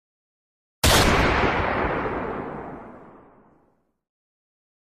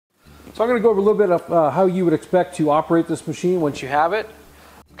So I'm going to go over a little bit of how you would expect to operate this machine once you have it.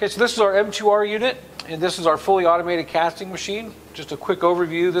 Okay, so this is our M2R unit, and this is our fully automated casting machine. Just a quick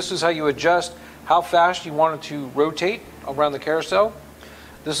overview. This is how you adjust how fast you want it to rotate around the carousel.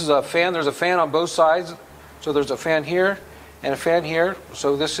 This is a fan. There's a fan on both sides. So there's a fan here and a fan here.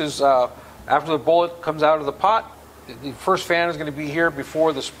 So this is after the bullet comes out of the pot, the first fan is going to be here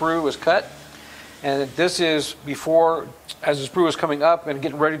before the sprue is cut. And this is before, as the sprue is coming up and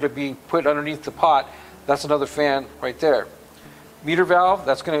getting ready to be put underneath the pot. That's another fan right there. Meter valve,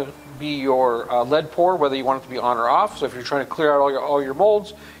 that's going to be your lead pour, whether you want it to be on or off. So if you're trying to clear out all your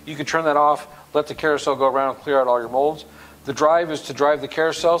molds, you can turn that off, let the carousel go around and clear out all your molds. The drive is to drive the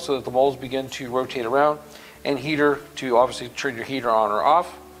carousel so that the molds begin to rotate around, and heater to obviously turn your heater on or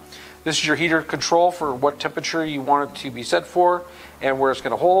off. This is your heater control for what temperature you want it to be set for and where it's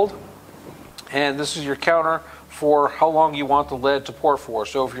going to hold. And this is your counter for how long you want the lead to pour for.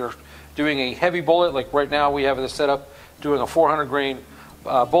 So if you're doing a heavy bullet, like right now we have this set up doing a 400 grain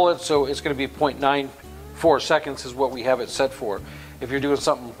bullet, so it's going to be 0.94 seconds is what we have it set for. If you're doing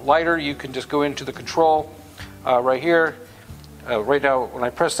something lighter, you can just go into the control right here. Right now, when I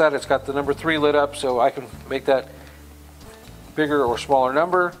press that, it's got the number 3 lit up, so I can make that bigger or smaller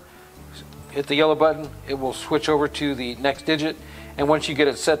number. Hit the yellow button, it will switch over to the next digit, and once you get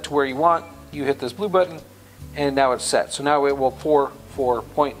it set to where you want, you hit this blue button, and now it's set. So now it will pour for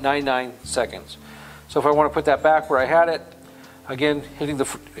 0.99 seconds. So if I want to put that back where I had it, again, hitting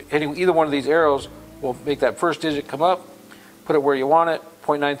either one of these arrows will make that first digit come up, put it where you want it.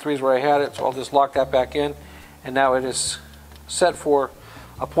 0.93 is where I had it, so I'll just lock that back in, and now it is set for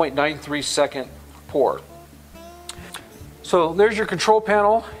a 0.93 second pour. So there's your control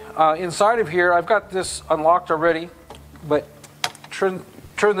panel. Inside of here, I've got this unlocked already, but turn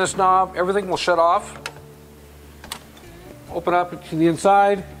this knob, everything will shut off. Open up to the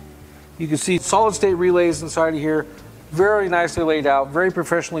inside. You can see solid state relays inside of here, very nicely laid out, very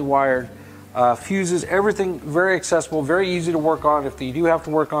professionally wired. Fuses, everything very accessible, very easy to work on if you do have to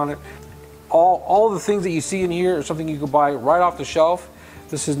work on it. All the things that you see in here are something you can buy right off the shelf.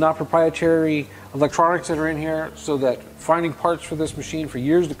 This is not proprietary electronics that are in here, so that finding parts for this machine for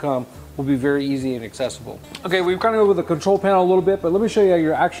years to come will be very easy and accessible. Okay, we've gone over the control panel a little bit, but let me show you how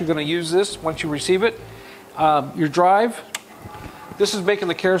you're actually going to use this once you receive it. Your drive, this is making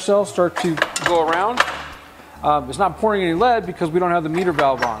the carousel start to go around. It's not pouring any lead because we don't have the meter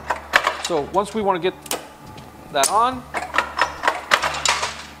valve on. So once we want to get that on,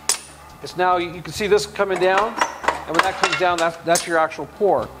 it's now, you can see this coming down, and when that comes down, that's your actual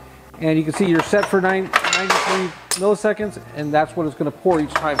pour. And you can see you're set for 93 milliseconds, and that's what it's going to pour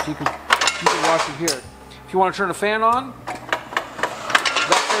each time. So you can watch it here. If you want to turn a fan on,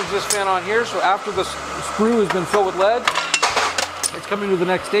 that turns this fan on here. So after the sprue has been filled with lead, it's coming to the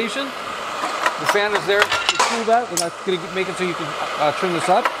next station. The fan is there to cool that, and that's going to make it so you can turn this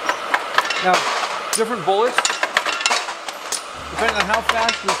up. Now, different bullets, depending on how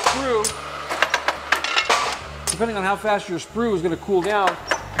fast your sprue is going to cool down,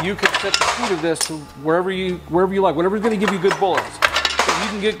 you can set the speed of this to wherever you like, whatever's going to give you good bullets. So if you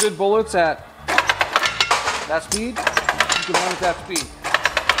can get good bullets at that speed, you can run at that speed.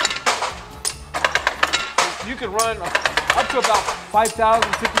 So you can run up to about 5,000,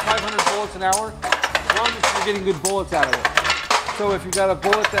 5,500 bullets an hour, as long as you're getting good bullets out of it. So if you've got a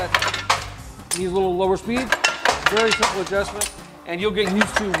bullet that needs a little lower speed, very simple adjustment, and you'll get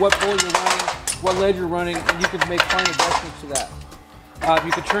used to what bullet you're running, what lead you're running, and you can make fine adjustments to that.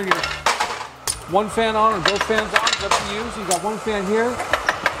 You can turn your one fan on or both fans on, it's up to you. So you've got one fan here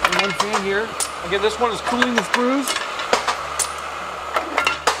and one fan here. Again, this one is cooling the sprues.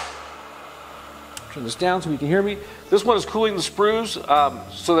 Turn this down so you can hear me. This one is cooling the sprues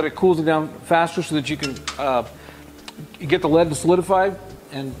so that it cools it down faster so that you can get the lead to solidify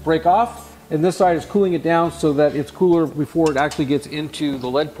and break off. And this side is cooling it down so that it's cooler before it actually gets into the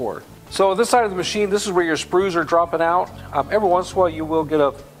lead pour. So this side of the machine, this is where your sprues are dropping out. Every once in a while you will get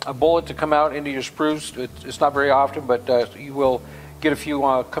a bullet to come out into your sprues. It's not very often, but you will get a few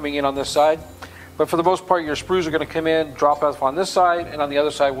coming in on this side. But for the most part, your sprues are going to come in, drop off on this side, and on the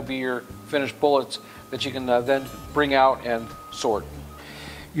other side will be your finished bullets that you can then bring out and sort.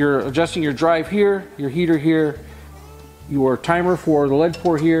 You're adjusting your drive here, your heater here, your timer for the lead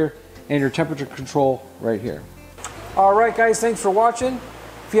pour here, and your temperature control right here. All right, guys, thanks for watching.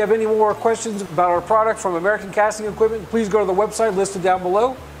 If you have any more questions about our product from American Casting Equipment, please go to the website listed down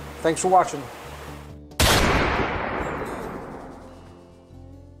below. Thanks for watching.